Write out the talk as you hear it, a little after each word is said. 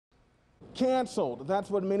Canceled. That's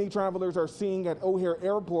what many travelers are seeing at O'Hare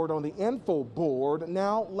Airport on the info board,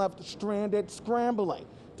 now left stranded scrambling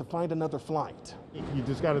to find another flight. You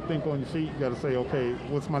just got to think on your feet. You got to say, okay,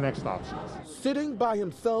 what's my next option? Sitting by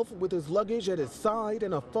himself with his luggage at his side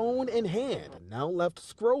and a phone in hand, now left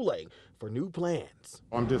scrolling for new plans.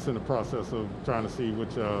 I'm just in the process of trying to see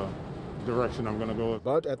which direction I'm going to go.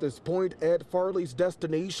 But at this point, Ed Farley's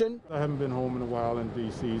destination? I haven't been home in a while in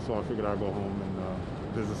D.C., so I figured I'd go home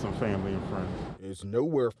and visit some family and friends. Is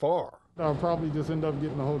nowhere far. I'll probably just end up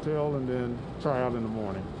getting a hotel and then try out in the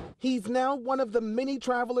morning. He's now one of the many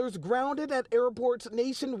travelers grounded at airports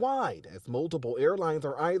nationwide, as multiple airlines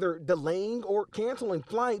are either delaying or canceling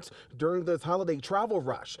flights during this holiday travel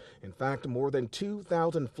rush. In fact, more than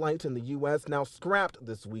 2,000 flights in the U.S. now scrapped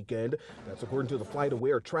this weekend. That's according to the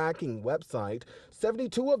FlightAware tracking website.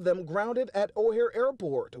 72 of them grounded at O'Hare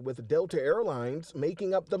Airport, with Delta Airlines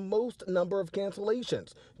making up the most number of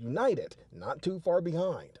cancellations. United, not too far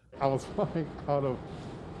behind. I was flying out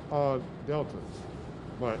of Delta,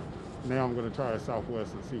 but now I'm going to try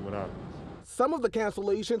Southwest and see what happens. Some of the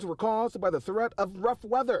cancellations were caused by the threat of rough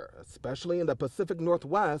weather, especially in the Pacific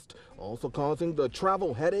Northwest, also causing the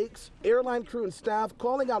travel headaches, airline crew and staff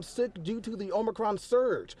calling out sick due to the Omicron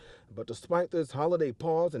surge. But despite this holiday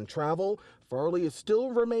pause in travel, Farley is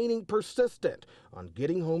still remaining persistent on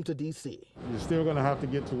getting home to D.C. You're still going to have to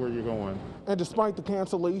get to where you're going. And despite the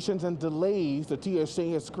cancellations and delays, the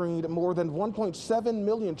TSA has screened more than 1.7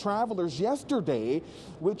 million travelers yesterday,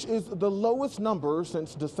 which is the lowest number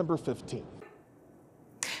since December 15th.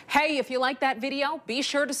 Hey, if you like that video, be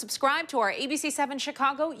sure to subscribe to our ABC7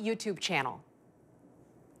 Chicago YouTube channel.